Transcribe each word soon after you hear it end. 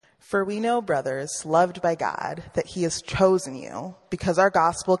For we know, brothers, loved by God, that he has chosen you, because our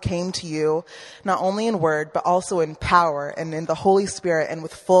gospel came to you not only in word, but also in power and in the Holy Spirit and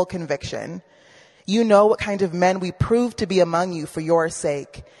with full conviction. You know what kind of men we proved to be among you for your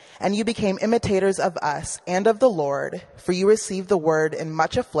sake, and you became imitators of us and of the Lord, for you received the word in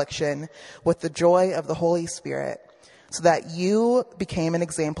much affliction with the joy of the Holy Spirit, so that you became an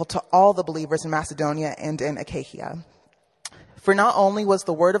example to all the believers in Macedonia and in Achaia. For not only was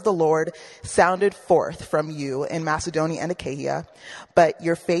the word of the Lord sounded forth from you in Macedonia and Achaia, but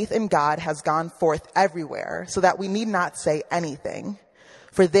your faith in God has gone forth everywhere, so that we need not say anything.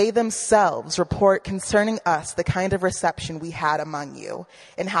 For they themselves report concerning us the kind of reception we had among you,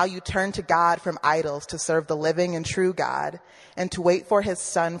 and how you turned to God from idols to serve the living and true God, and to wait for his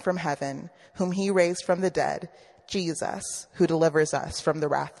Son from heaven, whom he raised from the dead, Jesus, who delivers us from the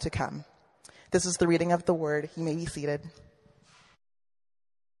wrath to come. This is the reading of the word. You may be seated.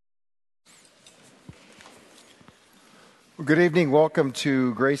 Well, good evening. Welcome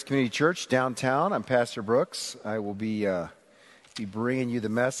to Grace Community Church downtown. I'm Pastor Brooks. I will be bringing you the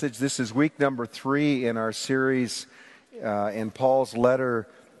message. This is week number 3 in our series in Paul's letter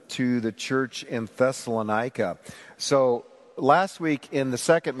to the church in Thessalonica. So last week in the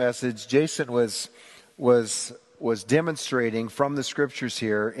second message, Jason was demonstrating from the scriptures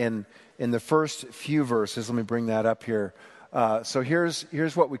here in the first few verses. Let me bring that up here. So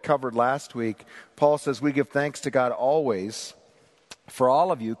here's what we covered last week. Paul says, we give thanks to God always for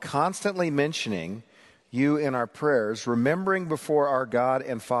all of you, constantly mentioning you in our prayers, remembering before our God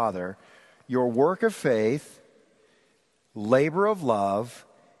and Father your work of faith, labor of love,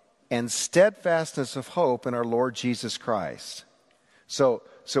 and steadfastness of hope in our Lord Jesus Christ. So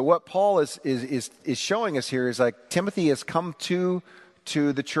what Paul is showing us here is like Timothy has come to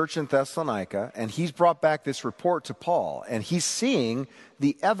the church in Thessalonica, and he's brought back this report to Paul, and he's seeing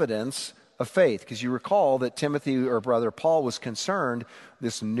the evidence of faith. Because you recall that Timothy, or brother Paul, was concerned,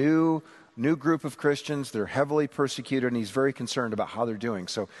 this new group of Christians, they're heavily persecuted, and he's very concerned about how they're doing.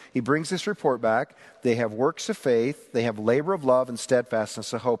 So he brings this report back. They have works of faith, they have labor of love, and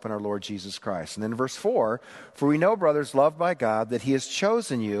steadfastness of hope in our Lord Jesus Christ. And then verse 4, for we know, brothers, loved by God, that he has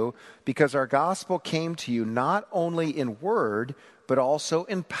chosen you, because our gospel came to you not only in word, but also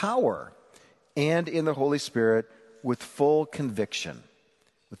in power and in the Holy Spirit with full conviction.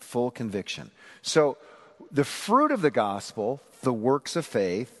 With full conviction. So the fruit of the gospel, the works of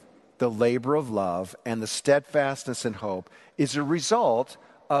faith, the labor of love, and the steadfastness in hope is a result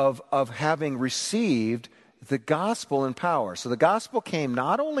of having received the gospel in power. So the gospel came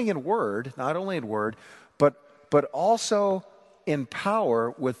not only in word, but also in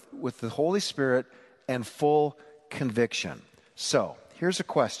power with the Holy Spirit and full conviction. So, here's a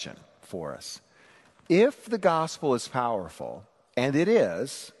question for us. If the gospel is powerful, and it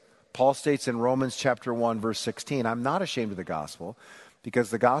is, Paul states in Romans chapter 1, verse 16, I'm not ashamed of the gospel, because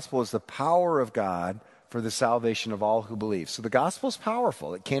the gospel is the power of God for the salvation of all who believe. So the gospel is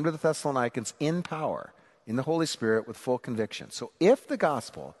powerful. It came to the Thessalonians in power, in the Holy Spirit with full conviction. So if the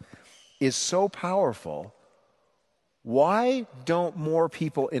gospel is so powerful, why don't more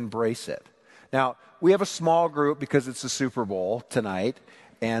people embrace it? Now, we have a small group because it's the Super Bowl tonight,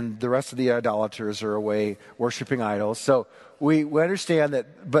 and the rest of the idolaters are away worshiping idols. So we understand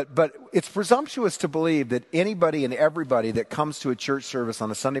that, but it's presumptuous to believe that anybody and everybody that comes to a church service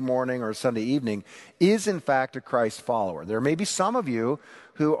on a Sunday morning or a Sunday evening is in fact a Christ follower. There may be some of you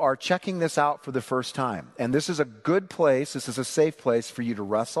who are checking this out for the first time, and this is a good place, this is a safe place for you to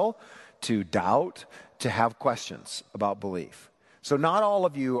wrestle, to doubt, to have questions about belief. So not all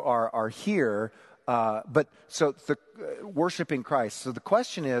of you are here, but worshiping Christ. So the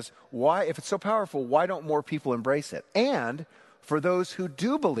question is, why, if it's so powerful, why don't more people embrace it? And for those who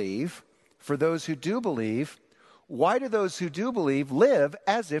do believe, why do those who do believe live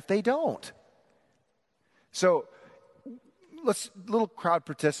as if they don't? So little crowd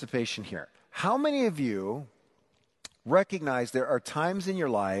participation here. How many of you recognize there are times in your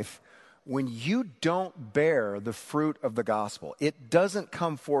life when you don't bear the fruit of the gospel? It doesn't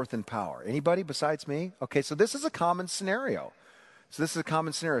come forth in power. Anybody besides me? Okay, so this is a common scenario.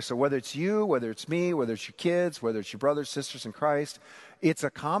 So whether it's you, whether it's me, whether it's your kids, whether it's your brothers, sisters in Christ, it's a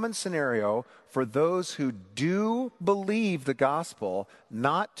common scenario for those who do believe the gospel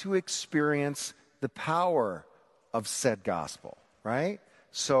not to experience the power of said gospel, right?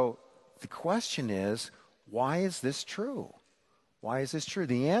 So the question is, why is this true? Why is this true?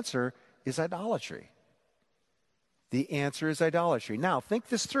 The answer is idolatry. The answer is idolatry. Now, think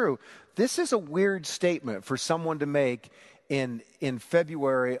this through. This is a weird statement for someone to make in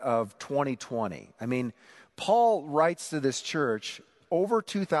February of 2020. I mean, Paul writes to this church over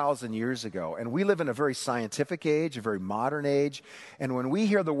 2,000 years ago. And we live in a very scientific age, a very modern age. And when we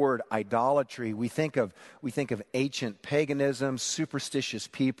hear the word idolatry, we think of ancient paganism, superstitious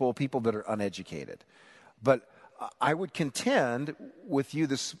people, people that are uneducated. But I would contend with you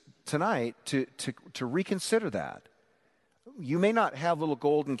tonight to reconsider that. You may not have little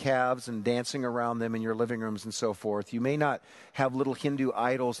golden calves and dancing around them in your living rooms and so forth. You may not have little Hindu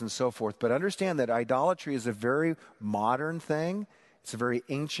idols and so forth. But understand that idolatry is a very modern thing. It's a very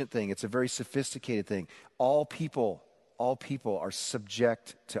ancient thing. It's a very sophisticated thing. All people are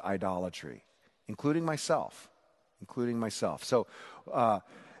subject to idolatry, including myself. So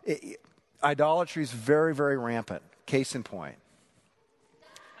idolatry is very, very rampant. Case in point.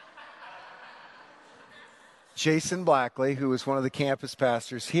 Jason Blackley, who is one of the campus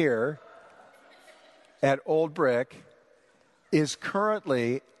pastors here at Old Brick, is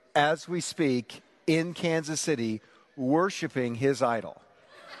currently, as we speak, in Kansas City, worshiping his idol.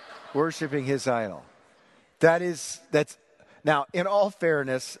 That's now, in all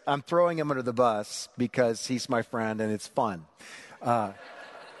fairness, I'm throwing him under the bus because he's my friend and it's fun. But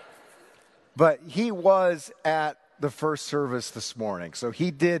he was at the first service this morning. So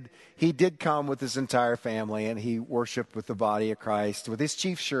he did come with his entire family, and he worshiped with the body of Christ with his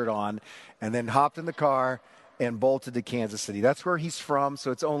chief shirt on, and then hopped in the car and bolted to Kansas City. That's where he's from,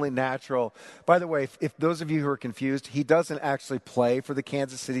 so it's only natural. By the way, if those of you who are confused, he doesn't actually play for the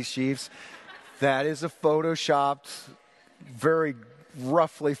Kansas City Chiefs. That is a photoshopped, very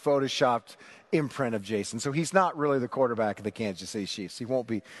roughly photoshopped imprint of Jason. So he's not really the quarterback of the Kansas City Chiefs. He won't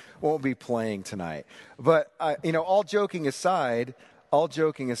be playing tonight. But all joking aside,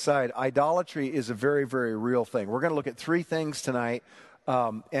 idolatry is a very, very real thing. We're going to look at three things tonight.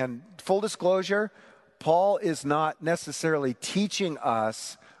 And full disclosure, Paul is not necessarily teaching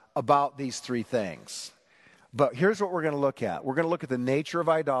us about these three things. But here's what we're going to look at. We're going to look at the nature of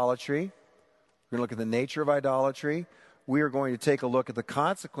idolatry. We are going to take a look at the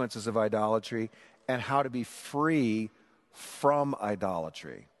consequences of idolatry and how to be free from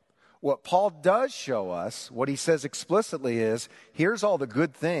idolatry. What Paul does show us, what he says explicitly is, here's all the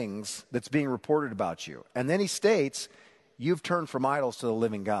good things that's being reported about you. And then he states, you've turned from idols to the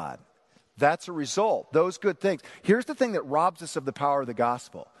living God. That's a result. Those good things. Here's the thing that robs us of the power of the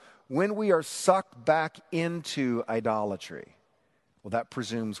gospel. When we are sucked back into idolatry, well, that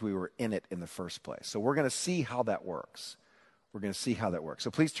presumes we were in it in the first place. So we're going to see how that works.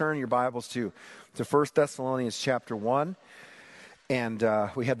 So please turn your Bibles to 1 Thessalonians chapter 1. And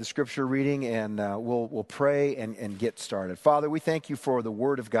we have the scripture reading, and we'll pray and get started. Father, we thank you for the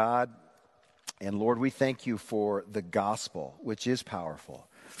word of God. And Lord, we thank you for the gospel, which is powerful.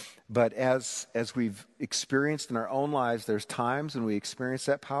 But as we've experienced in our own lives, there's times when we experience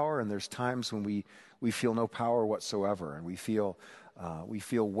that power, and there's times when we feel no power whatsoever, and we feel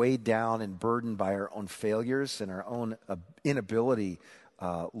weighed down and burdened by our own failures and our own inability,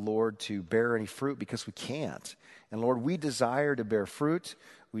 Lord, to bear any fruit because we can't. And Lord, we desire to bear fruit.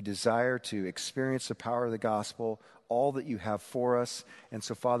 We desire to experience the power of the gospel, all that you have for us. And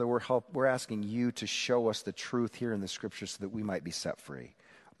so, Father, we're asking you to show us the truth here in the scriptures so that we might be set free,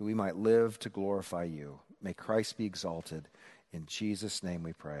 that we might live to glorify you. May Christ be exalted. In Jesus' name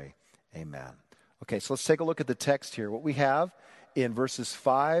we pray. Amen. Okay, so let's take a look at the text here. What we have in verses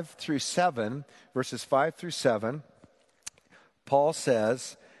 5 through 7, Paul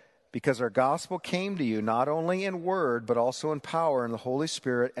says, because our gospel came to you not only in word, but also in power in the Holy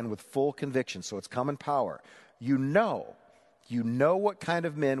Spirit and with full conviction. So it's come in power. You know what kind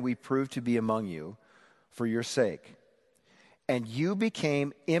of men we proved to be among you for your sake. And you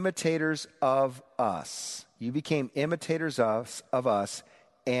became imitators of us. You became imitators of us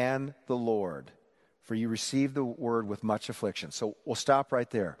and the Lord. For you received the word with much affliction. So we'll stop right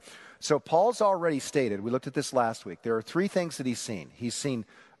there. So Paul's already stated, we looked at this last week, there are three things that he's seen.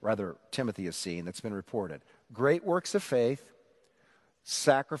 Timothy has seen, that's been reported. Great works of faith,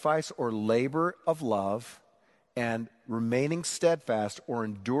 sacrifice or labor of love, and remaining steadfast or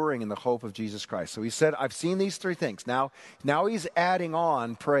enduring in the hope of Jesus Christ. So he said, I've seen these three things. Now he's adding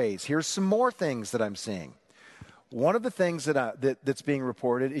on praise. Here's some more things that I'm seeing. One of the things that's being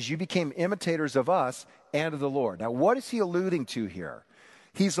reported is you became imitators of us and of the Lord. Now, what is he alluding to here?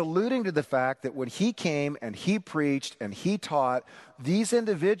 He's alluding to the fact that when he came and he preached and he taught, these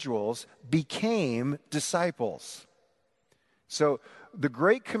individuals became disciples. So the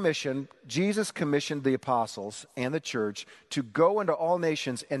Great Commission, Jesus commissioned the apostles and the church to go into all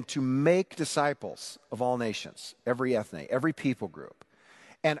nations and to make disciples of all nations, every ethne, every people group.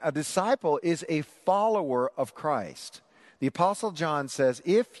 And a disciple is a follower of Christ. The Apostle John says,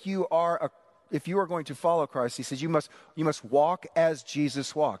 if you are going to follow Christ, he says you must walk as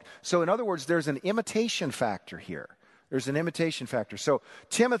Jesus walked. So in other words, there's an imitation factor here. There's an imitation factor. So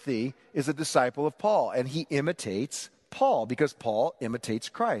Timothy is a disciple of Paul, and he imitates Paul because Paul imitates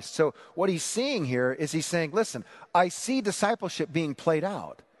Christ. So what he's seeing here is he's saying, listen, I see discipleship being played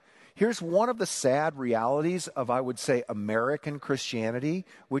out. Here's one of the sad realities of, I would say, American Christianity,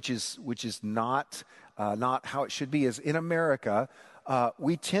 which is not how it should be, is in America,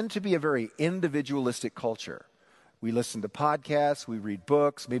 we tend to be a very individualistic culture. We listen to podcasts, we read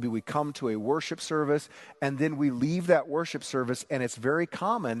books, maybe we come to a worship service, and then we leave that worship service, and it's very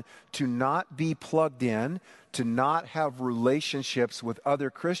common to not be plugged in, to not have relationships with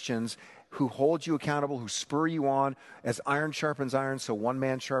other Christians who hold you accountable, who spur you on. As iron sharpens iron, so one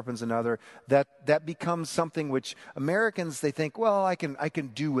man sharpens another. That becomes something which Americans, they think, well, I can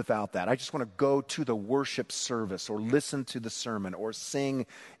do without that. I just want to go to the worship service or listen to the sermon or sing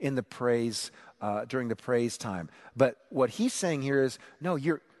in the praise during the praise time. But what he's saying here is, no,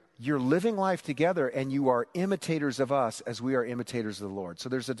 you're living life together, and you are imitators of us as we are imitators of the Lord. So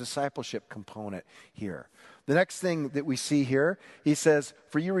there's a discipleship component here. The next thing that we see here, he says,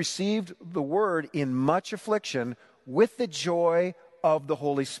 for you received the word in much affliction with the joy of the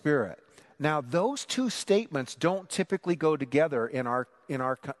Holy Spirit. Now, those two statements don't typically go together in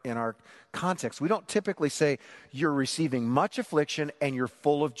our context. We don't typically say you're receiving much affliction and you're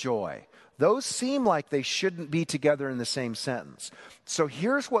full of joy. Those seem like they shouldn't be together in the same sentence. So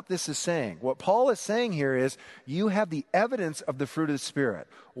here's what this is saying. What Paul is saying here is you have the evidence of the fruit of the Spirit.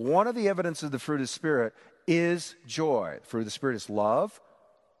 One of the evidence of the fruit of the Spirit is joy. The fruit of the Spirit is love,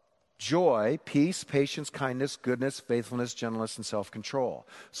 joy, peace, patience, kindness, goodness, faithfulness, gentleness, and self-control.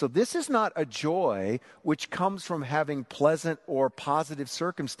 So this is not a joy which comes from having pleasant or positive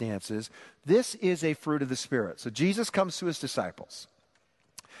circumstances. This is a fruit of the Spirit. So Jesus comes to his disciples,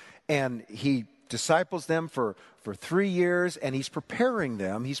 and he disciples them for 3 years, and he's preparing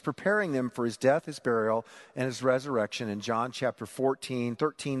them. He's preparing them for his death, his burial, and his resurrection in John chapter 13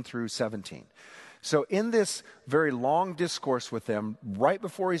 through 17. So in this very long discourse with them, right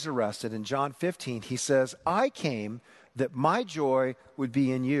before he's arrested, in John 15, he says, I came that my joy would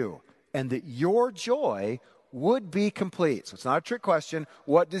be in you, and that your joy would be complete. So it's not a trick question.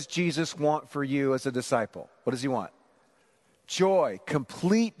 What does Jesus want for you as a disciple? What does he want? Joy,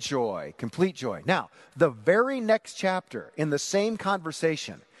 complete joy, complete joy. Now, the very next chapter in the same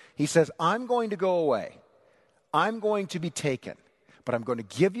conversation, he says, I'm going to go away. I'm going to be taken, but I'm going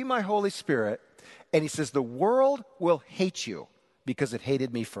to give you my Holy Spirit. And he says, the world will hate you because it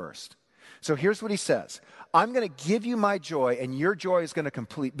hated me first. So here's what he says. I'm going to give you my joy, and your joy is going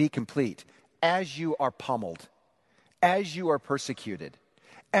to be complete as you are pummeled, as you are persecuted,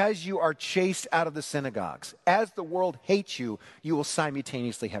 as you are chased out of the synagogues, as the world hates you, you will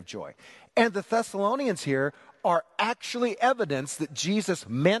simultaneously have joy. And the Thessalonians here are actually evidence that Jesus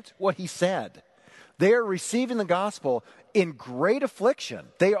meant what he said. They are receiving the gospel in great affliction.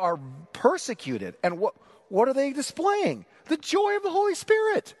 They are persecuted. And what are they displaying? The joy of the Holy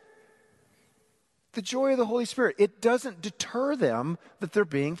Spirit. The joy of the Holy Spirit. It doesn't deter them that they're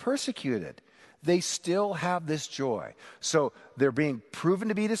being persecuted. They still have this joy. So they're being proven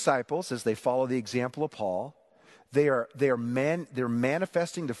to be disciples as they follow the example of Paul. They're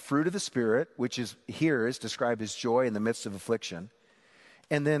manifesting the fruit of the Spirit, which is described as joy in the midst of affliction.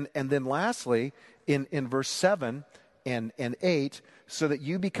 And then lastly, in verse 7 and 8, so that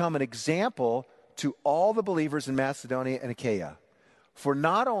you become an example to all the believers in Macedonia and Achaia. For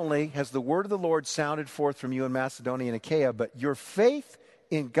not only has the word of the Lord sounded forth from you in Macedonia and Achaia, but your faith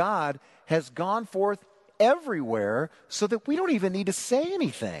in God has gone forth everywhere, so that we don't even need to say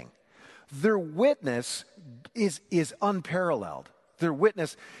anything. Their witness is unparalleled. Their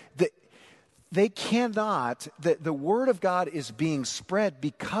witness, they cannot, the word of God is being spread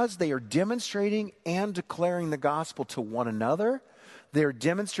because they are demonstrating and declaring the gospel to one another. They're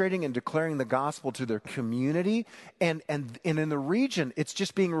demonstrating and declaring the gospel to their community. And in the region, it's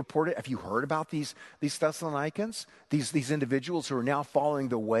just being reported. Have you heard about these Thessalonians? These individuals who are now following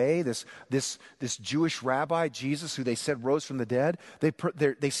the way, this Jewish rabbi, Jesus, who they said rose from the dead.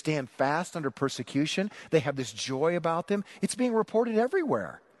 They stand fast under persecution. They have this joy about them. It's being reported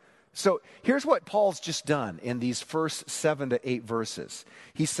everywhere. So here's what Paul's just done in these first 7 to 8 verses.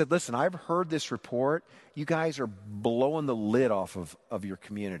 He said, listen, I've heard this report. You guys are blowing the lid off of your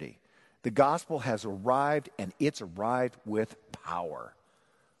community. The gospel has arrived, and it's arrived with power.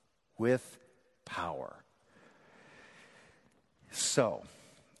 With power. So,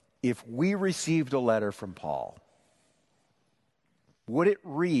 if we received a letter from Paul, would it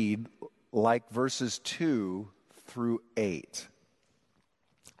read like verses 2 through 8?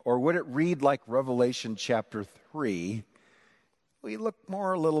 Or would it read like Revelation chapter 3? We look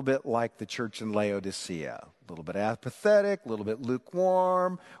more a little bit like the church in Laodicea. A little bit apathetic, a little bit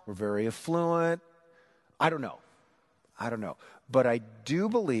lukewarm. We're very affluent. I don't know. But I do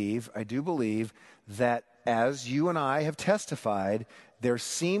believe that as you and I have testified, there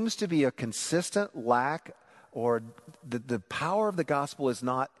seems to be a consistent lack, or the power of the gospel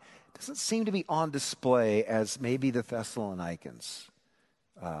doesn't seem to be on display as maybe the Thessalonians.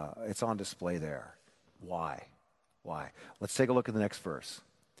 It's on display there. Why? Let's take a look at the next verse.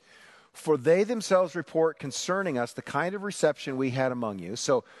 For they themselves report concerning us the kind of reception we had among you.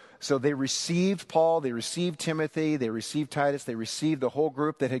 So they received Paul, they received Timothy, they received Titus, they received the whole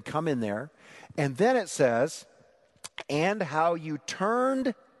group that had come in there. And then it says, and how you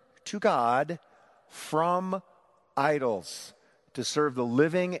turned to God from idols to serve the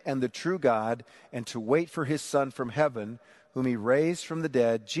living and the true God and to wait for his Son from heaven, whom he raised from the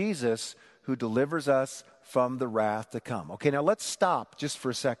dead, Jesus, who delivers us from the wrath to come. Okay, now let's stop just for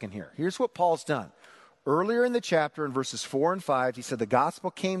a second here. Here's what Paul's done. Earlier in the chapter, in verses 4 and 5, he said the gospel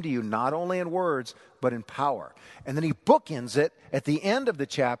came to you not only in words, but in power. And then he bookends it at the end of the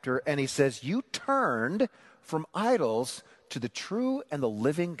chapter, and he says, you turned from idols to the true and the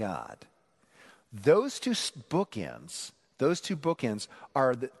living God. Those two bookends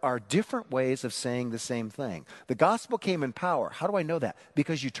are different ways of saying the same thing. The gospel came in power. How do I know that?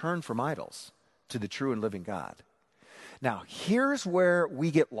 Because you turned from idols to the true and living God. Now, here's where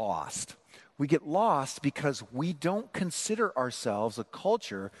we get lost. We get lost because we don't consider ourselves a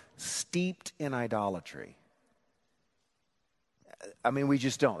culture steeped in idolatry. I mean, we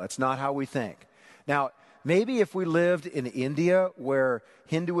just don't. That's not how we think. Now, maybe if we lived in India where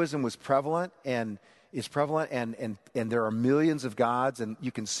Hinduism was prevalent and there are millions of gods, and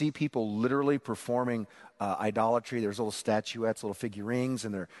you can see people literally performing idolatry. There's little statuettes, little figurines,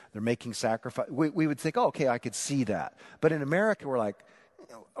 and they're making sacrifice. We would think, oh, okay, I could see that. But in America, we're like,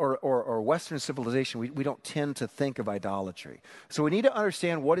 or Western civilization, we don't tend to think of idolatry. So we need to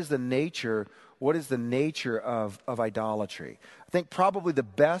understand what is the nature of idolatry. I think probably the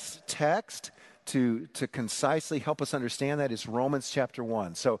best text to concisely help us understand that is Romans chapter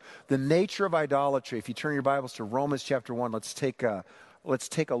 1. So the nature of idolatry, if you turn your Bibles to Romans chapter 1, let's take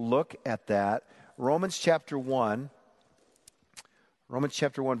a look at that. Romans chapter 1,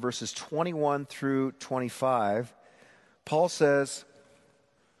 verses 21 through 25. Paul says,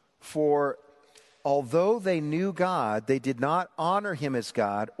 for although they knew God, they did not honor him as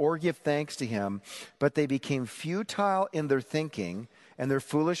God or give thanks to him, but they became futile in their thinking, and their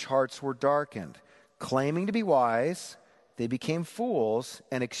foolish hearts were darkened. Claiming to be wise, they became fools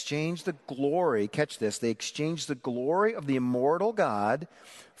and exchanged the glory, catch this, they exchanged the glory of the immortal God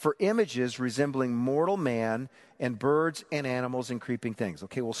for images resembling mortal man and birds and animals and creeping things.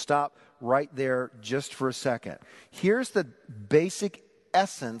 Okay, we'll stop right there just for a second. Here's the basic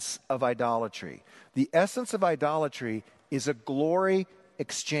essence of idolatry. The essence of idolatry is a glory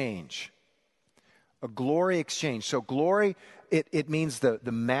exchange. A glory exchange. So glory, it means the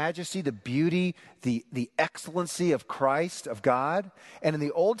majesty, the beauty, the excellency of Christ, of God. And in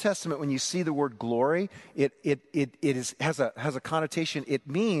the Old Testament, when you see the word glory, it has a connotation. It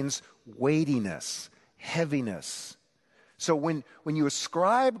means weightiness, heaviness. So when you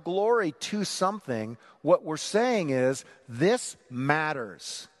ascribe glory to something, what we're saying is this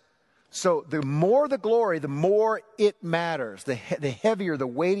matters. So the more the glory, the more it matters. The heavier, the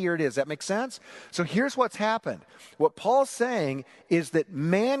weightier it is. That makes sense? So here's what's happened. What Paul's saying is that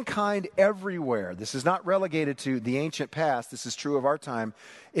mankind everywhere, this is not relegated to the ancient past, this is true of our time,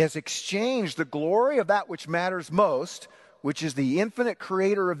 has exchanged the glory of that which matters most, which is the infinite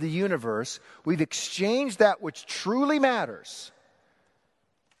creator of the universe. We've exchanged that which truly matters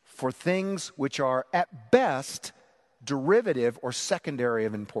for things which are at best derivative or secondary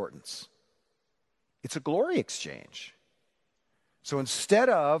of importance. It's a glory exchange. So instead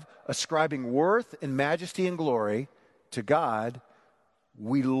of ascribing worth and majesty and glory to God,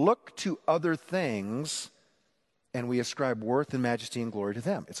 we look to other things and we ascribe worth and majesty and glory to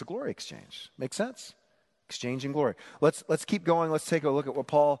them. It's a glory exchange. Make sense? Exchanging glory. Let's keep going. Let's take a look at what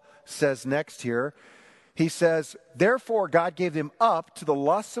Paul says next here. He says, therefore God gave them up to the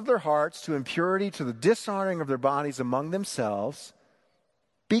lusts of their hearts, to impurity, to the dishonoring of their bodies among themselves,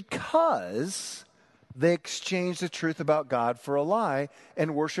 because they exchanged the truth about God for a lie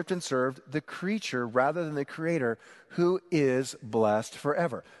and worshiped and served the creature rather than the Creator, who is blessed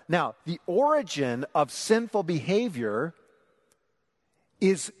forever. Now, the origin of sinful behavior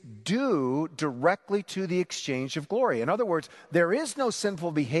is due directly to the exchange of glory. In other words, there is no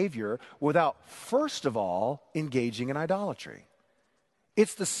sinful behavior without, first of all, engaging in idolatry.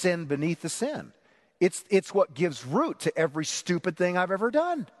 It's the sin beneath the sin. It's what gives root to every stupid thing I've ever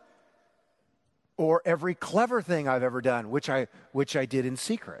done, or every clever thing I've ever done, which I did in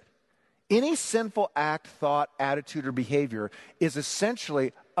secret. Any sinful act, thought, attitude, or behavior is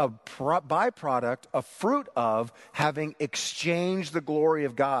essentially a byproduct, a fruit of having exchanged the glory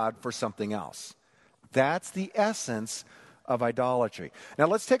of God for something else. That's the essence of idolatry. Now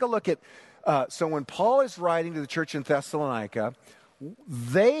let's take a look at, so when Paul is writing to the church in Thessalonica,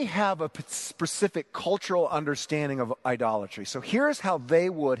 they have a specific cultural understanding of idolatry. So here's how they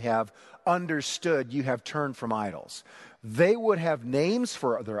would have understood you have turned from idols. They would have names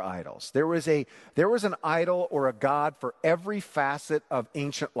for their idols. There was an idol or a god for every facet of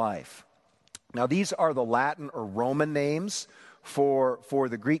ancient life. Now these are the Latin or Roman names for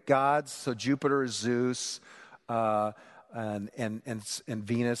the Greek gods. So Jupiter is Zeus, and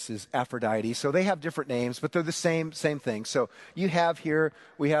Venus is Aphrodite. So they have different names, but they're the same thing. So we have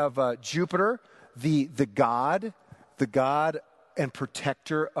Jupiter, the god and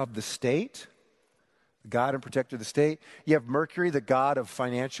protector of the state. God and protector of the state. You have Mercury, the god of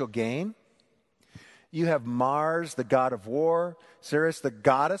financial gain. You have Mars, the god of war. Ceres, the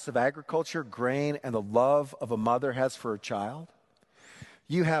goddess of agriculture, grain, and the love of a mother has for a child.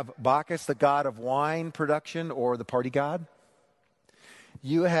 You have Bacchus, the god of wine production, or the party god.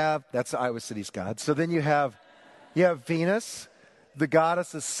 That's the Iowa City's god. So then you have Venus, the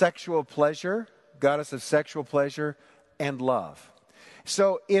goddess of sexual pleasure and love.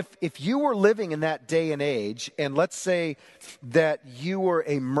 So if you were living in that day and age, and let's say that you were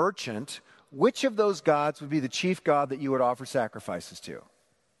a merchant, which of those gods would be the chief god that you would offer sacrifices to?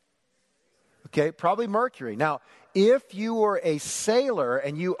 Okay, probably Mercury. Now, if you were a sailor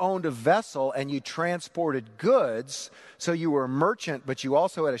and you owned a vessel and you transported goods, so you were a merchant, but you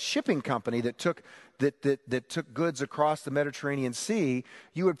also had a shipping company that took goods across the Mediterranean Sea,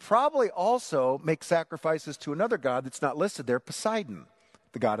 you would probably also make sacrifices to another god that's not listed there, Poseidon,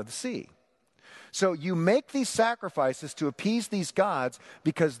 the god of the sea. So you make these sacrifices to appease these gods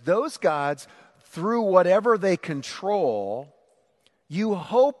because those gods, through whatever they control, you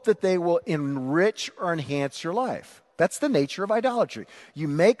hope that they will enrich or enhance your life. That's the nature of idolatry. You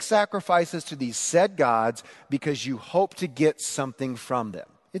make sacrifices to these said gods because you hope to get something from them.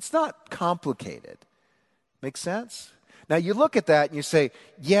 It's not complicated. Make sense? Now you look at that and you say,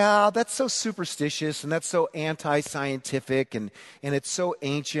 yeah, that's so superstitious and that's so anti-scientific and it's so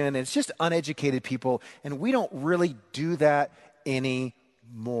ancient and it's just uneducated people, and we don't really do that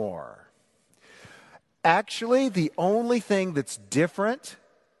anymore. Actually, the only thing that's different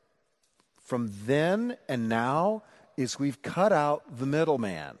from then and now is we've cut out the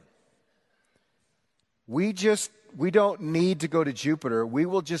middleman. We don't need to go to Jupiter. We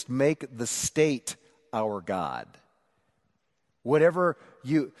will just make the state our God. Look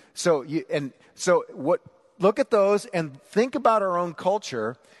at those and think about our own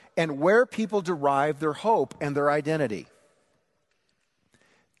culture and where people derive their hope and their identity.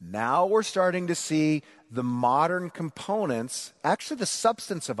 Now we're starting to see the modern components, actually the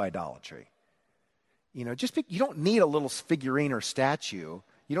substance of idolatry. You don't need a little figurine or statue.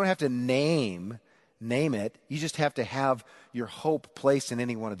 You don't have to name it. You just have to have your hope placed in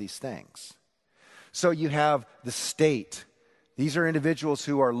any one of these things. So you have the state. These are individuals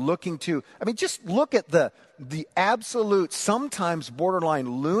who are looking to, just look at the absolute, sometimes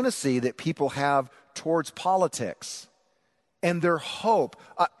borderline lunacy that people have towards politics and their hope.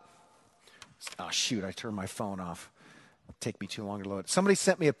 I turned my phone off. It'll take me too long to load. Somebody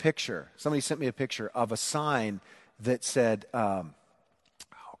sent me a picture of a sign that said, what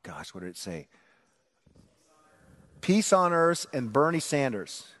did it say? Peace on Earth and Bernie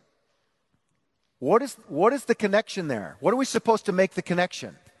Sanders. What is the connection there? What are we supposed to make the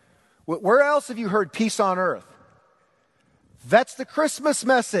connection? Where else have you heard peace on earth? That's the Christmas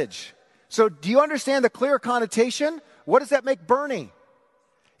message. So do you understand the clear connotation? What does that make Bernie?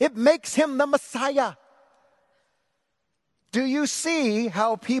 It makes him the Messiah. Do you see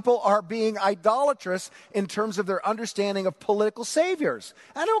how people are being idolatrous in terms of their understanding of political saviors?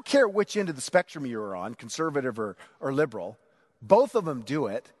 I don't care which end of the spectrum you're on, conservative or liberal. Both of them do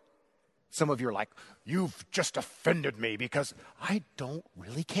it. Some of you are like, you've just offended me because I don't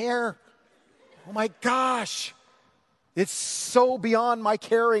really care. Oh my gosh. It's so beyond my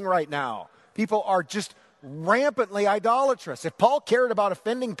caring right now. People are just rampantly idolatrous. If Paul cared about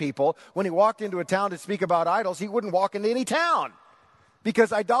offending people when he walked into a town to speak about idols, he wouldn't walk into any town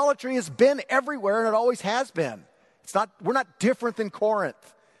because idolatry has been everywhere and it always has been. We're not different than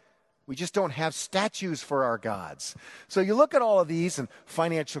Corinth. We just don't have statues for our gods. So you look at all of these, and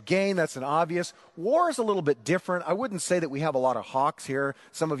financial gain, that's an obvious. War is a little bit different. I wouldn't say that we have a lot of hawks here.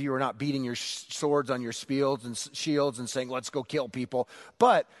 Some of you are not beating your swords on your shields and saying, let's go kill people.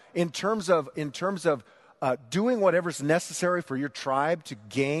 But in terms of doing whatever's necessary for your tribe to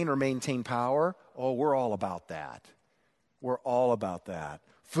gain or maintain power, oh, we're all about that. We're all about that.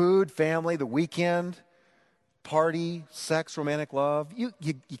 Food, family, the weekend, party, sex, romantic love. You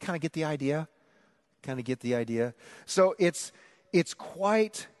kind of get the idea. So it's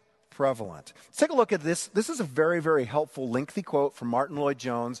quite prevalent. Let's take a look at this. This is a very, very helpful, lengthy quote from Martin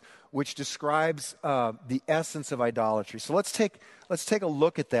Lloyd-Jones, which describes the essence of idolatry. So let's take a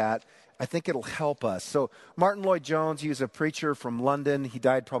look at that. I think it'll help us. So Martin Lloyd-Jones, he was a preacher from London. He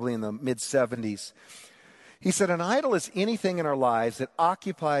died probably in the mid-70s. He said, an idol is anything in our lives that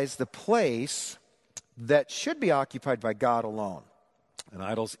occupies the place that should be occupied by God alone. An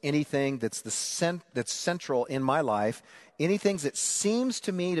idol is anything that's central in my life, anything that seems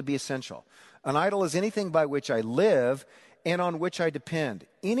to me to be essential. An idol is anything by which I live and on which I depend.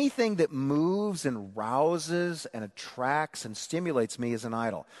 Anything that moves and rouses and attracts and stimulates me is an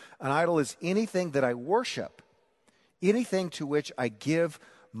idol. An idol is anything that I worship, anything to which I give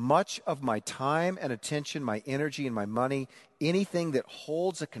much of my time and attention, my energy and my money. Anything that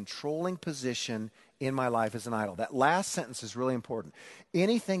holds a controlling position in my life is an idol. That last sentence is really important.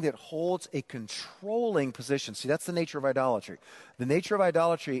 Anything that holds a controlling position. See, that's the nature of idolatry. The nature of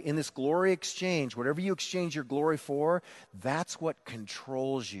idolatry in this glory exchange, whatever you exchange your glory for, that's what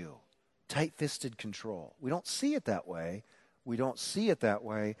controls you. Tight-fisted control. We don't see it that way.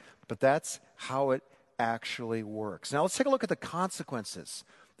 But that's how it actually works. Now let's take a look at the consequences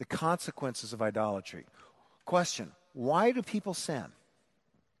of idolatry. Question, why do people sin?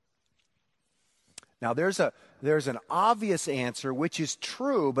 Now there's an obvious answer, which is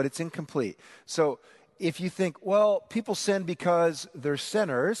true, but it's incomplete. So if you think, well, people sin because they're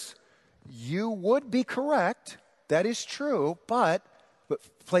sinners, you would be correct. That is true, but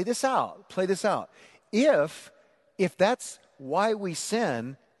play this out. If that's why we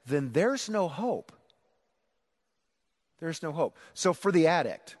sin, then there's no hope. There's no hope. So for the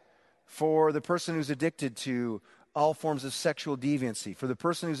addict, for the person who's addicted to all forms of sexual deviancy, for the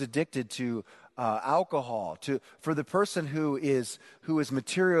person who's addicted to alcohol, for the person who is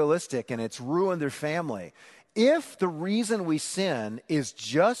materialistic and it's ruined their family, if the reason we sin is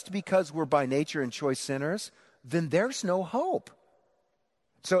just because we're by nature and choice sinners, then there's no hope.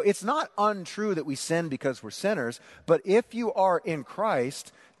 So it's not untrue that we sin because we're sinners, but if you are in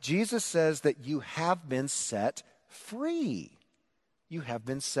Christ, Jesus says that you have been set free. You have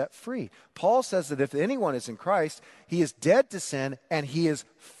been set free. Paul says that if anyone is in Christ, he is dead to sin and he is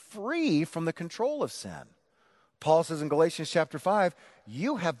free from the control of sin. Paul says in Galatians chapter 5,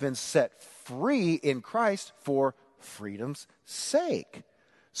 you have been set free in Christ for freedom's sake.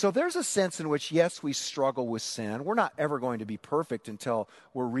 So there's a sense in which, yes, we struggle with sin. We're not ever going to be perfect until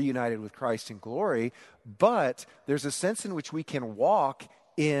we're reunited with Christ in glory, but there's a sense in which we can walk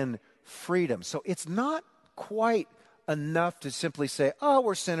in freedom. So it's not quite enough to simply say, oh,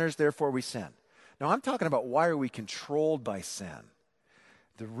 we're sinners, therefore we sin. Now, I'm talking about why are we controlled by sin?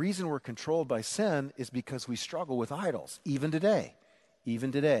 The reason we're controlled by sin is because we struggle with idols, even today.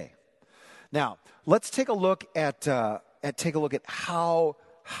 Now, let's take a look at how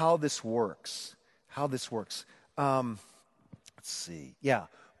this works. Let's see. Yeah,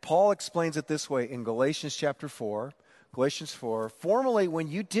 Paul explains it this way in Galatians chapter 4. Galatians 4, formerly when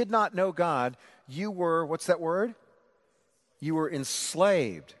you did not know God, you were, what's that word? You were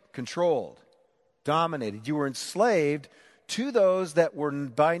enslaved, controlled, dominated. You were enslaved to those that were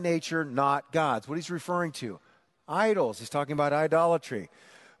by nature not God's. What he's referring to? Idols. He's talking about idolatry.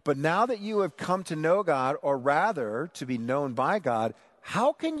 But now that you have come to know God, or rather to be known by God,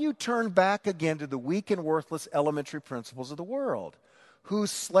 how can you turn back again to the weak and worthless elementary principles of the world,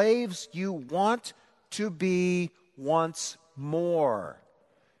 whose slaves you want to be once more?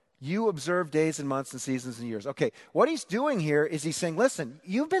 You observe days and months and seasons and years. Okay, what he's doing here is he's saying, listen,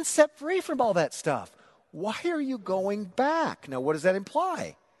 you've been set free from all that stuff. Why are you going back? Now, what does that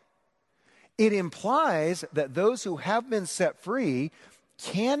imply? It implies that those who have been set free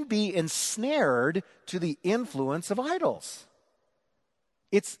can be ensnared to the influence of idols.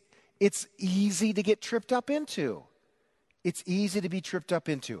 It's easy to get tripped up into. It's easy to be tripped up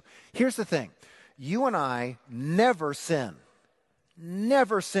into. Here's the thing. You and I never sin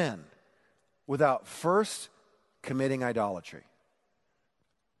without first committing idolatry.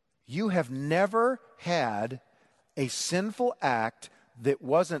 You have never had a sinful act that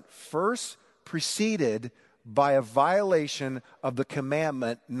wasn't first preceded by a violation of the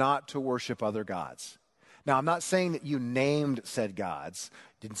commandment not to worship other gods. Now, I'm not saying that you named said gods.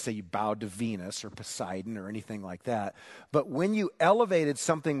 Didn't say you bowed to Venus or Poseidon or anything like that. But when you elevated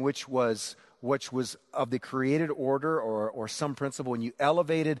something which was of the created order or some principle, when you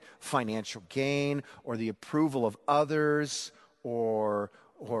elevated financial gain or the approval of others or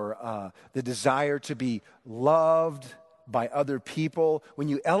the desire to be loved by other people, when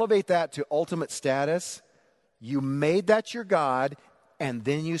you elevate that to ultimate status, you made that your God, and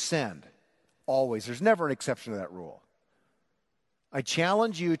then you sinned. Always. There's never an exception to that rule. I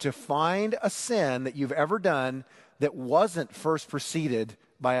challenge you to find a sin that you've ever done that wasn't first preceded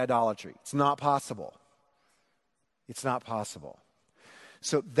by idolatry. It's not possible. It's not possible.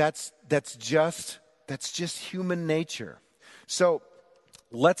 So that's just human nature. So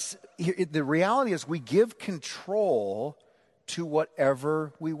the reality is we give control to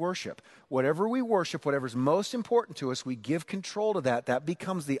whatever we worship. Whatever we worship, whatever's most important to us, we give control to that. That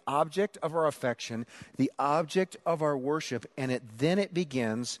becomes the object of our affection, the object of our worship, and then it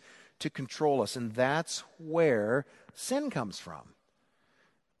begins to control us. And that's where sin comes from.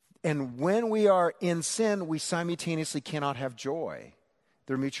 And when we are in sin, we simultaneously cannot have joy.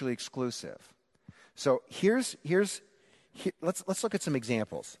 They're mutually exclusive. So let's look at some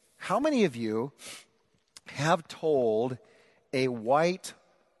examples. How many of you have told a white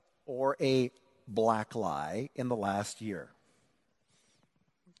or a black lie in the last year?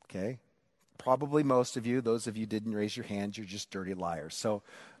 Okay. Probably most of you. Those of you didn't raise your hands, you're just dirty liars. So,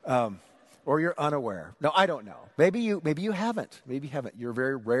 or you're unaware. No, I don't know. Maybe you haven't. Maybe you haven't. You're a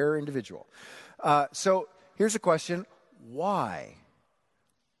very rare individual. So here's a question. Why?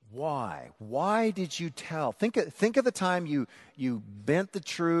 Why did you tell? Think of the time you bent the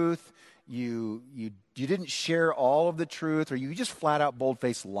truth, you didn't share all of the truth, or you just flat out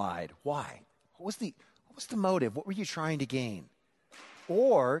bold-faced lied. Why? What was the motive? What were you trying to gain?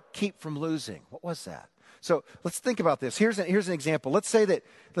 Or keep from losing? What was that? So let's think about this. Here's an example. Let's say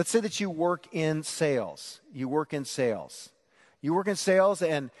that you work in sales. You work in sales,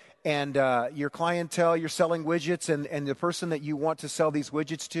 and your clientele, you're selling widgets, and the person that you want to sell these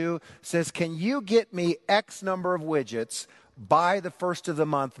widgets to says, can you get me X number of widgets by the first of the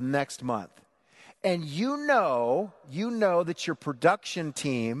month next month? And you know that your production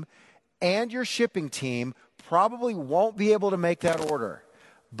team and your shipping team probably won't be able to make that order.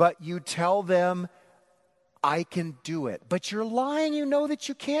 But you tell them, I can do it. But you're lying. You know that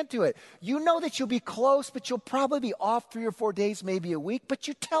you can't do it. You know that you'll be close, but you'll probably be off 3 or 4 days, maybe a week. But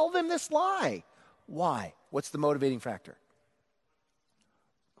you tell them this lie. Why? What's the motivating factor?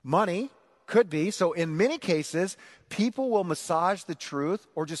 Money. Could be. So in many cases, people will massage the truth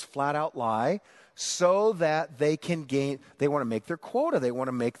or just flat out lie so that they can gain, they want to make their quota, they want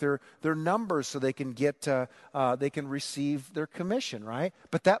to make their numbers so they can get, they can receive their commission, right?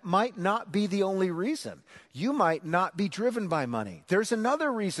 But that might not be the only reason. You might not be driven by money. There's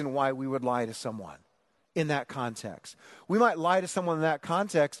another reason why we would lie to someone in that context. We might lie to someone in that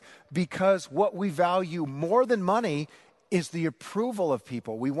context because what we value more than money is the approval of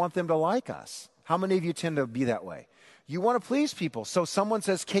people. We want them to like us. How many of you tend to be that way? You want to please people. So someone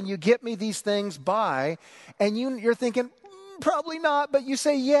says, can you get me these things by? And you're thinking, probably not, but you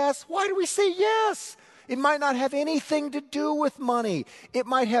say yes. Why do we say yes? It might not have anything to do with money. It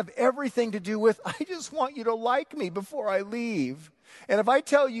might have everything to do with, I just want you to like me before I leave. And if I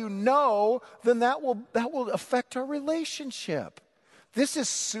tell you no, then that will affect our relationship. This is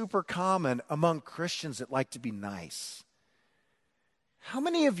super common among Christians that like to be nice. How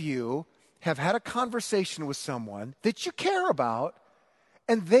many of you have had a conversation with someone that you care about,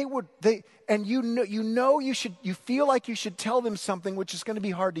 and you feel like you should tell them something which is going to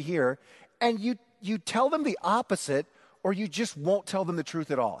be hard to hear, and you tell them the opposite, or you just won't tell them the truth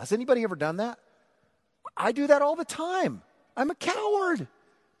at all? Has anybody ever done that? I do that all the time. I'm a coward.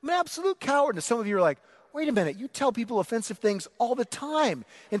 I'm an absolute coward. And some of you are like, wait a minute, you tell people offensive things all the time.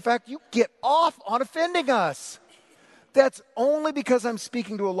 In fact, you get off on offending us. That's only because I'm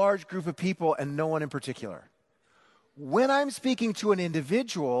speaking to a large group of people and no one in particular. When I'm speaking to an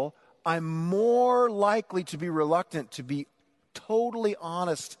individual, I'm more likely to be reluctant to be totally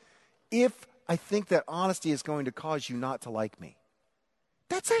honest if I think that honesty is going to cause you not to like me.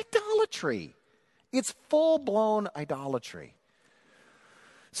 That's idolatry. It's full-blown idolatry.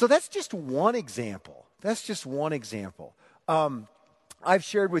 So that's just one example. I've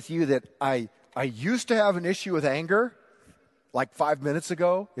shared with you that I used to have an issue with anger. Like 5 minutes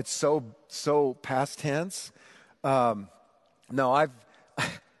ago. It's so past tense. No, I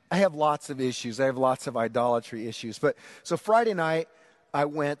have lots of issues. I have lots of idolatry issues. So Friday night, I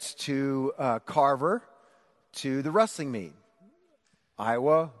went to Carver to the wrestling meet,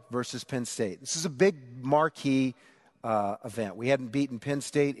 Iowa versus Penn State. This is a big marquee event. We hadn't beaten Penn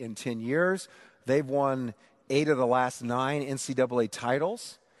State in 10 years. They've won 8 of the last 9 NCAA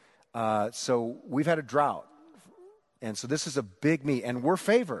titles. So we've had a drought. And so this is a big meet. And we're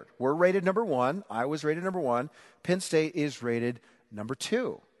favored. We're rated number 1. Iowa's rated number 1. Penn State is rated number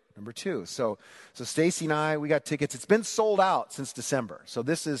 2. So Stacy and I, we got tickets. It's been sold out since December. So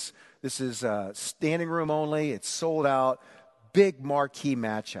this is standing room only. It's sold out. Big marquee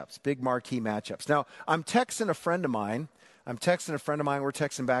matchups. Now, I'm texting a friend of mine. We're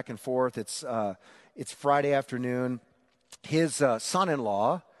texting back and forth. It's Friday afternoon. His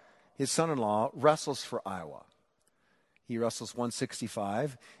son-in-law wrestles for Iowa. He wrestles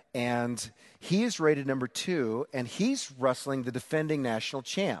 165, and he is rated number 2, and he's wrestling the defending national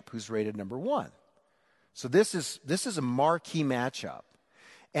champ, who's rated number 1. So this is a marquee matchup.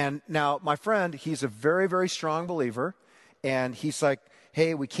 And now my friend, he's a very, very strong believer, and he's like,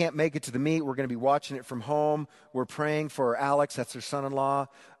 hey, we can't make it to the meet. We're going to be watching it from home. We're praying for Alex. That's their son-in-law.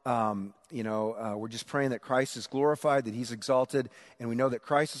 We're just praying that Christ is glorified, that he's exalted, and we know that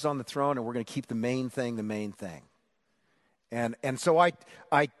Christ is on the throne, and we're going to keep the main thing. And so I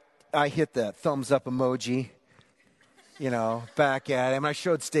hit the thumbs up emoji, back at him. I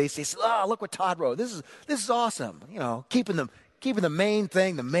showed Stacy. I said, "Oh, look what Todd wrote. This is awesome. Keeping the main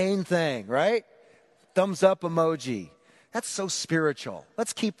thing, right? Thumbs up emoji. That's so spiritual.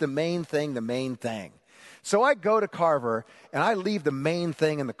 Let's keep the main thing. So I go to Carver and I leave the main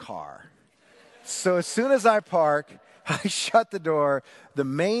thing in the car. So as soon as I park, I shut the door. The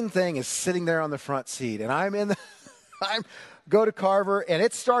main thing is sitting there on the front seat, and I go to Carver, and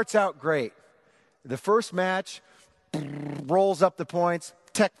it starts out great. The first match rolls up the points,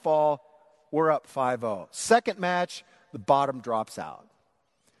 tech fall, we're up 5-0. Second match, the bottom drops out.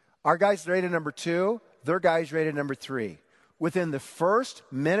 Our guy's rated number 2, their guy's rated number 3. Within the first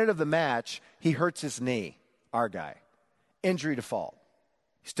minute of the match, he hurts his knee, our guy. Injury default.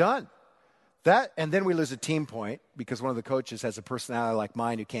 He's done. And then we lose a team point because one of the coaches has a personality like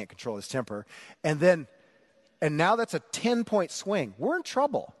mine who can't control his temper. And now that's a 10-point swing. We're in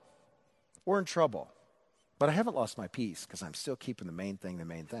trouble. But I haven't lost my peace because I'm still keeping the main thing.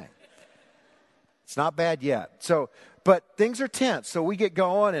 It's not bad yet. But things are tense. So we get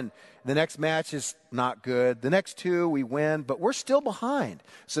going, and the next match is not good. The next 2, we win, but we're still behind.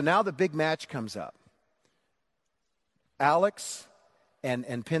 So now the big match comes up. Alex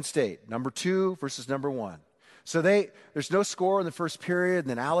and Penn State, number 2 versus number 1. So there's no score in the first period, and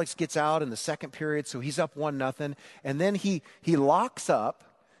then Alex gets out in the second period, so he's up 1-0. And then he locks up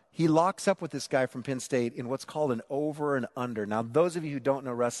with this guy from Penn State in what's called an over and under. Now, those of you who don't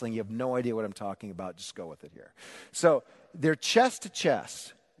know wrestling, you have no idea what I'm talking about. Just go with it here. So they're chest to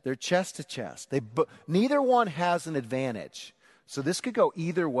chest. Neither one has an advantage. So this could go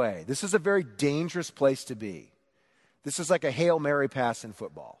either way. This is a very dangerous place to be. This is like a Hail Mary pass in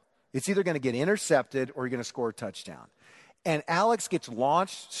football. It's either going to get intercepted or you're going to score a touchdown. And Alex gets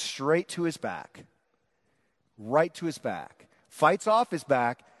launched straight to his back. Right to his back. Fights off his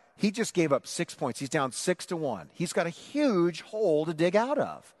back. He just gave up 6 points. He's down 6-1. He's got a huge hole to dig out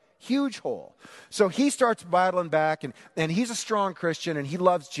of. Huge hole. So he starts battling back, and he's a strong Christian, and he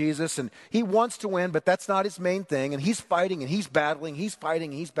loves Jesus, and he wants to win, but that's not his main thing. And he's fighting, and he's battling,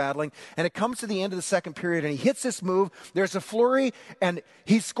 and it comes to the end of the second period, and he hits this move. There's a flurry, and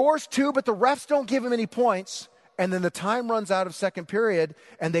he scores 2, but the refs don't give him any points. And then the time runs out of second period,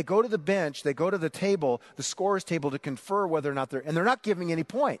 and they go to the bench, they go to the table, the scorer's table, to confer whether or not they're not giving any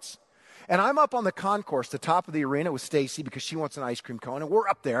points. And I'm up on the concourse, the top of the arena with Stacy because she wants an ice cream cone, and we're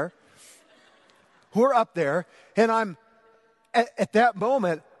up there, and I'm at that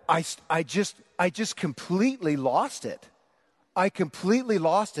moment, I just completely lost it. And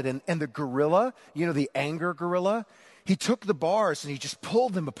the gorilla, the anger gorilla, he took the bars and he just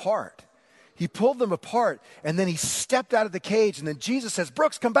pulled them apart. And then he stepped out of the cage, and then Jesus says,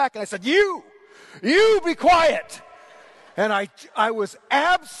 "Brooks, come back." And I said, You be quiet. And I was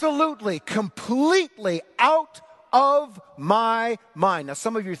absolutely, completely out of my mind. Now,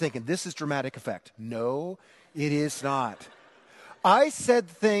 some of you are thinking, this is dramatic effect. No, it is not. I said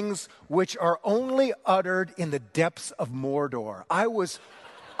things which are only uttered in the depths of Mordor. I was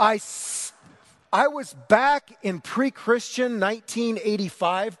back in pre-Christian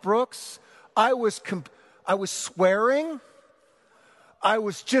 1985, Brooks. I was swearing. They're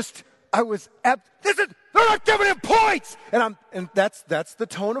not giving him points. And that's the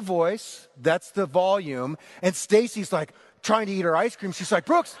tone of voice. That's the volume. And Stacy's like trying to eat her ice cream. She's like,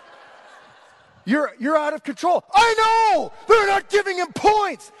 "Brooks, you're out of control." I know! They're not giving him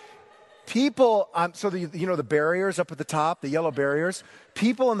points. People, the barriers up at the top, the yellow barriers,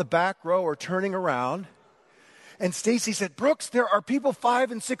 people in the back row are turning around. And Stacy said, Brooks, there are people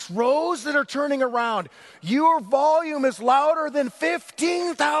 5 and 6 rows that are turning around. Your volume is louder than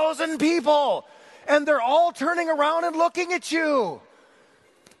 15,000 people. And they're all turning around and looking at you.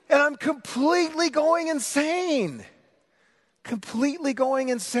 And I'm completely going insane. Completely going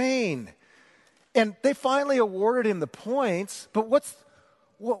insane. And they finally awarded him the points. But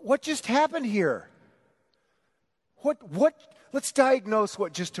what just happened here? Let's diagnose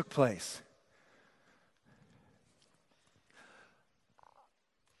what just took place.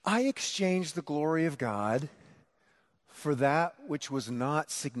 I exchanged the glory of God for that which was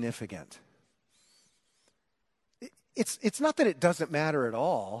not significant. It's not that it doesn't matter at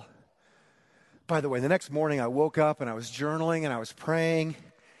all. By the way, the next morning I woke up and I was journaling and I was praying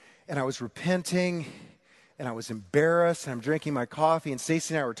and I was repenting and I was embarrassed and I'm drinking my coffee and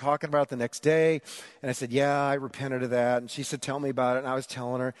Stacy and I were talking about it the next day and I said, yeah, I repented of that. And she said, tell me about it. And I was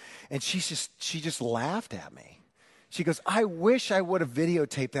telling her and she just laughed at me. She goes, I wish I would have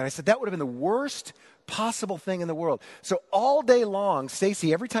videotaped that. I said, that would have been the worst possible thing in the world. So all day long,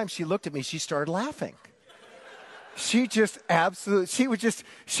 Stacy, every time she looked at me, she started laughing. She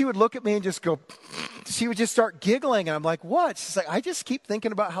would look at me and just go, she would just start giggling. And I'm like, what? She's like, I just keep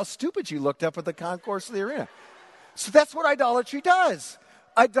thinking about how stupid you looked up at the concourse of the arena. So that's what idolatry does.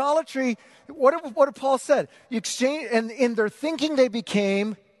 Idolatry, what did Paul said? You exchange, and in their thinking they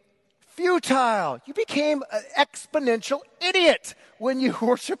became futile. You became an exponential idiot when you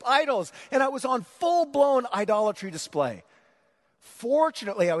worship idols. And I was on full-blown idolatry display.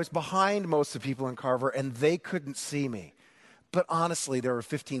 Fortunately, I was behind most of the people in Carver, and they couldn't see me. But honestly, there were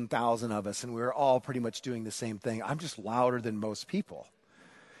 15,000 of us, and we were all pretty much doing the same thing. I'm just louder than most people.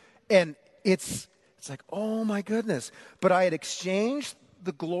 And it's like, oh my goodness. But I had exchanged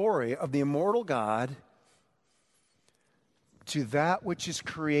the glory of the immortal God to that which is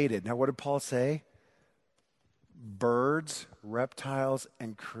created. Now, what did Paul say? Birds, reptiles,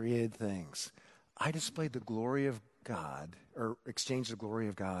 and created things. I displayed the glory of God, or exchanged the glory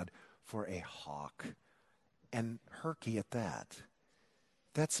of God for a hawk, and herky at that.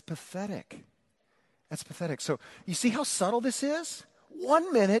 That's pathetic. That's pathetic. So you see how subtle this is?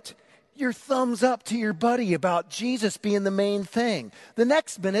 1 minute, your thumbs up to your buddy about Jesus being the main thing. The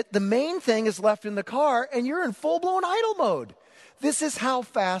next minute, the main thing is left in the car, and you're in full-blown idol mode. This is how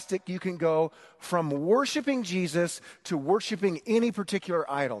fast you can go from worshiping Jesus to worshiping any particular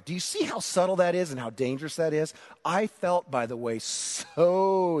idol. Do you see how subtle that is and how dangerous that is? I felt, by the way,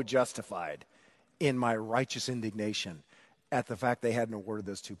 so justified in my righteous indignation at the fact they hadn't awarded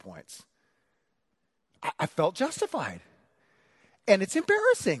those 2 points. I felt justified. And it's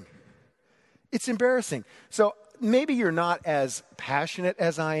embarrassing. It's embarrassing. So maybe you're not as passionate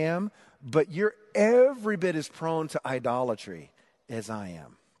as I am, but you're every bit as prone to idolatry as I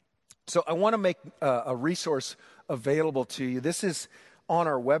am. So I want to make a resource available to you. This is on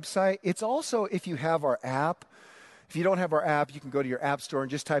our website. It's also, if you have our app, if you don't have our app, you can go to your app store and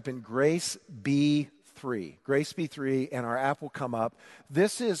just type in Grace B3, Grace B3, and our app will come up.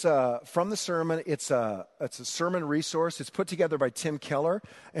 This is from the sermon. It's a sermon resource. It's put together by Tim Keller,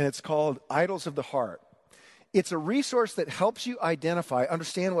 and it's called Idols of the Heart. It's a resource that helps you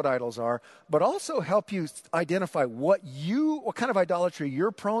understand what idols are, but also help you identify what kind of idolatry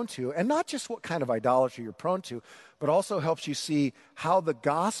you're prone to, and not just what kind of idolatry you're prone to, but also helps you see how the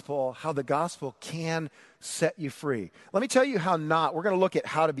gospel can set you free. Let me tell you we're going to look at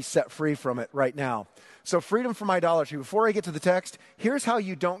how to be set free from it right now. So freedom from idolatry. Before I get to the text, here's how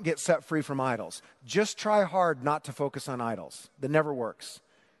you don't get set free from idols. Just try hard not to focus on idols. That never works.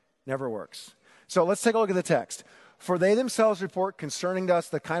 Never works. So let's take a look at the text. For they themselves report concerning us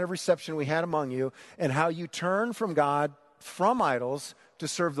the kind of reception we had among you and how you turned from God, from idols, to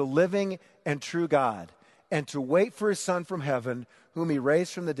serve the living and true God and to wait for his Son from heaven, whom he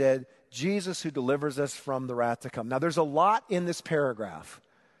raised from the dead, Jesus, who delivers us from the wrath to come. Now, there's a lot in this paragraph.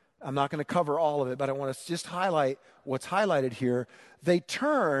 I'm not going to cover all of it, but I want to just highlight what's highlighted here. They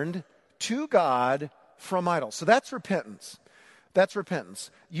turned to God from idols. So that's repentance. That's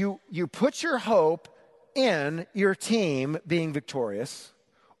repentance. You put your hope in your team being victorious,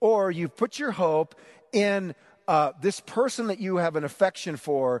 or you put your hope in this person that you have an affection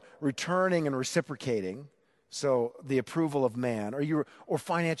for returning and reciprocating, so the approval of man, or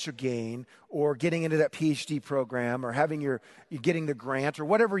financial gain, or getting into that PhD program, or you're getting the grant, or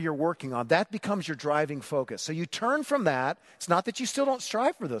whatever you're working on. That becomes your driving focus. So you turn from that. It's not that you still don't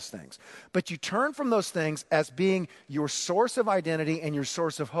strive for those things, but you turn from those things as being your source of identity and your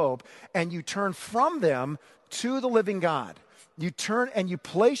source of hope, and you turn from them to the living God. you turn and you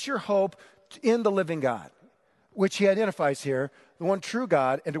place your hope in the living God, which he identifies here, the one true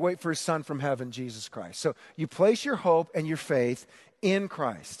God, and to wait for his Son from heaven, Jesus Christ. So you place your hope and your faith in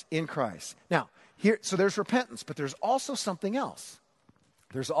Christ, in Christ. Now, so there's repentance, but there's also something else.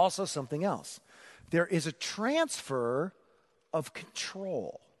 There's also something else. There is a transfer of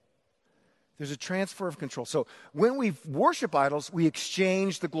control. There's a transfer of control. So when we worship idols, we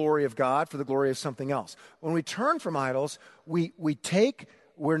exchange the glory of God for the glory of something else. When we turn from idols,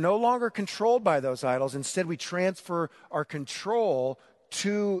 we're no longer controlled by those idols. Instead, we transfer our control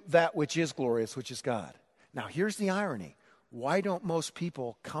to that which is glorious, which is God. Now, here's the irony. Why don't most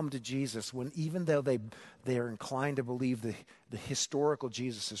people come to Jesus when, even though they are inclined to believe the historical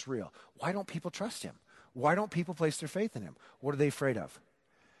Jesus is real? Why don't people trust him? Why don't people place their faith in him? What are they afraid of?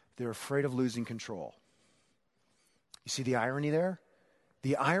 They're afraid of losing control. You see the irony there?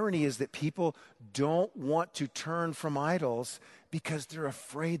 The irony is that people don't want to turn from idols because they're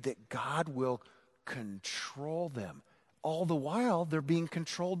afraid that God will control them. All the while, they're being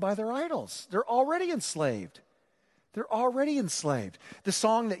controlled by their idols. They're already enslaved. They're already enslaved. The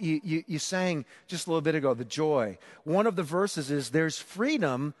song that you sang just a little bit ago, The Joy, one of the verses is, there's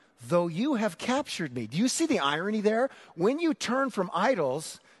freedom, though you have captured me. Do you see the irony there? When you turn from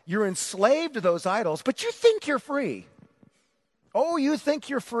idols, you're enslaved to those idols, but you think you're free. Oh, you think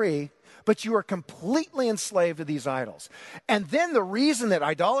you're free, but you are completely enslaved to these idols. And then the reason that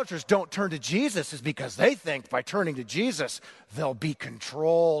idolaters don't turn to Jesus is because they think by turning to Jesus, they'll be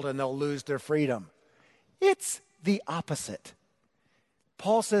controlled and they'll lose their freedom. It's the opposite.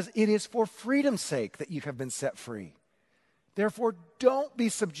 Paul says it is for freedom's sake that you have been set free. Therefore, don't be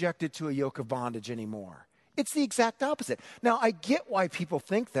subjected to a yoke of bondage anymore. It's the exact opposite. Now, I get why people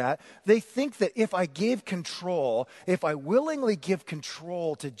think that. They think that if I willingly give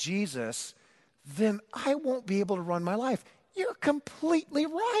control to Jesus, then I won't be able to run my life. You're completely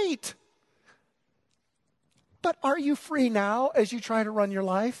right. But are you free now as you try to run your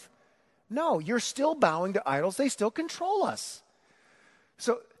life? No, you're still bowing to idols. They still control us.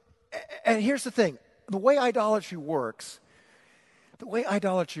 So, and here's the thing. The way idolatry works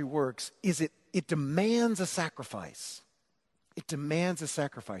is it demands a sacrifice. It demands a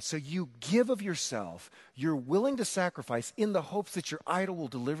sacrifice. So you give of yourself. You're willing to sacrifice in the hopes that your idol will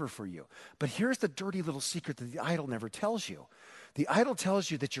deliver for you. But here's the dirty little secret that the idol never tells you. The idol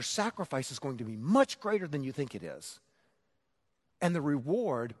tells you that your sacrifice is going to be much greater than you think it is. And the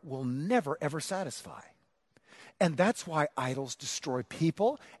reward will never, ever satisfy. And that's why idols destroy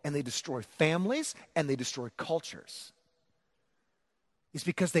people, and they destroy families, and they destroy cultures. It's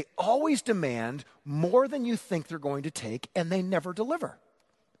because they always demand more than you think they're going to take, and they never deliver,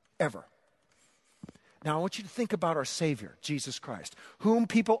 ever. Now, I want you to think about our Savior, Jesus Christ, whom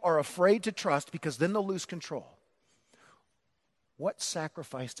people are afraid to trust because then they'll lose control. What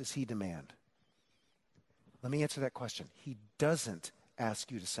sacrifice does he demand? Let me answer that question. He doesn't ask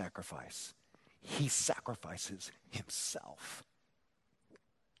you to sacrifice. He sacrifices himself.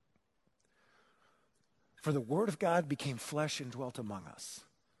 For the word of God became flesh and dwelt among us.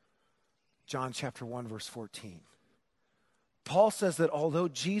 John chapter 1, verse 14. Paul says that although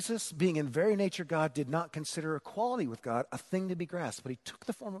Jesus, being in very nature God, did not consider equality with God a thing to be grasped, but he took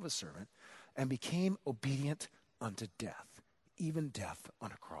the form of a servant and became obedient unto death, even death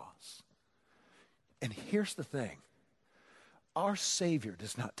on a cross. And here's the thing. Our Savior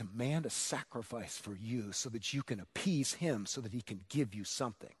does not demand a sacrifice for you so that you can appease him so that he can give you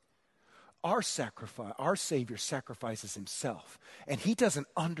something. Our Savior sacrifices himself, and he doesn't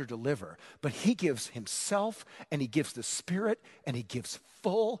underdeliver, but he gives himself, and he gives the Spirit, and he gives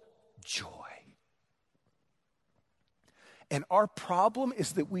full joy. And our problem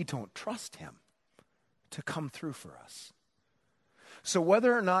is that we don't trust him to come through for us. So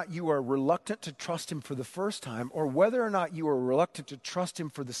whether or not you are reluctant to trust him for the first time, or whether or not you are reluctant to trust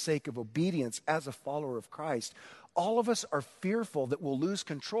him for the sake of obedience as a follower of Christ, all of us are fearful that we'll lose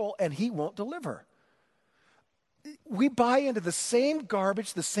control and he won't deliver. We buy into the same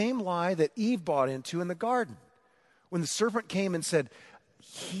garbage, the same lie that Eve bought into in the garden. When the serpent came and said,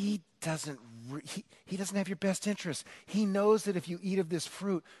 he doesn't have your best interest. He knows that if you eat of this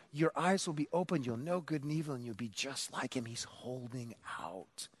fruit, your eyes will be open, you'll know good and evil, and you'll be just like him. He's holding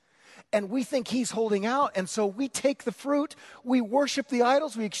out. And we think he's holding out, and so we take the fruit, we worship the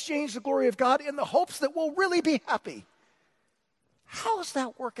idols, we exchange the glory of God in the hopes that we'll really be happy. How's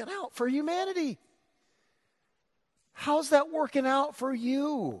that working out for humanity? How's that working out for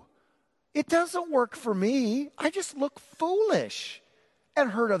you? It doesn't work for me. I just look foolish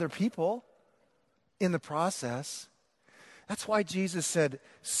and hurt other people in the process. That's why Jesus said,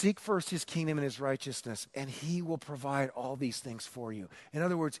 seek first his kingdom and his righteousness, and he will provide all these things for you. In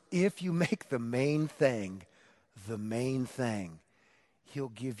other words, if you make the main thing, he'll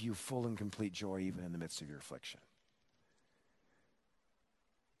give you full and complete joy even in the midst of your affliction.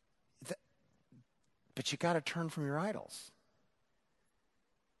 But you got to turn from your idols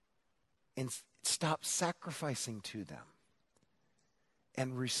and stop sacrificing to them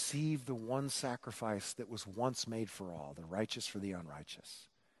and receive the one sacrifice that was once made for all, the righteous for the unrighteous.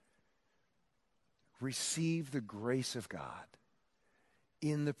 Receive the grace of God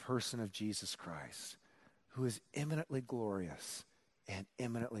in the person of Jesus Christ, who is eminently glorious and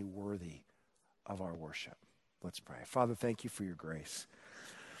eminently worthy of our worship. Let's pray. Father, thank you for your grace.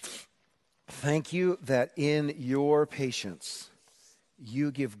 Thank you that in your patience,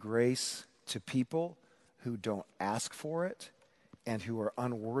 you give grace to people who don't ask for it and who are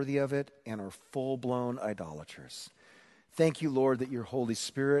unworthy of it and are full-blown idolaters. Thank you, Lord, that your Holy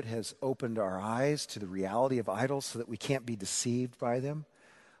Spirit has opened our eyes to the reality of idols so that we can't be deceived by them.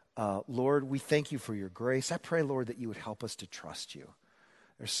 Lord, we thank you for your grace. I pray, Lord, that you would help us to trust you.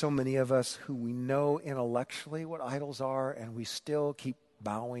 There's so many of us who we know intellectually what idols are, and we still keep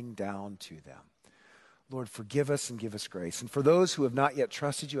bowing down to them. Lord, forgive us and give us grace. And for those who have not yet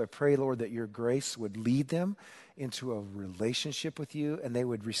trusted you, I pray, Lord, that your grace would lead them into a relationship with you, and they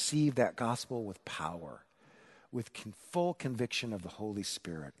would receive that gospel with power, with full conviction of the Holy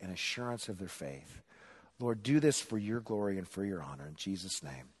Spirit and assurance of their faith. Lord, do this for your glory and for your honor. In Jesus'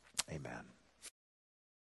 name, amen.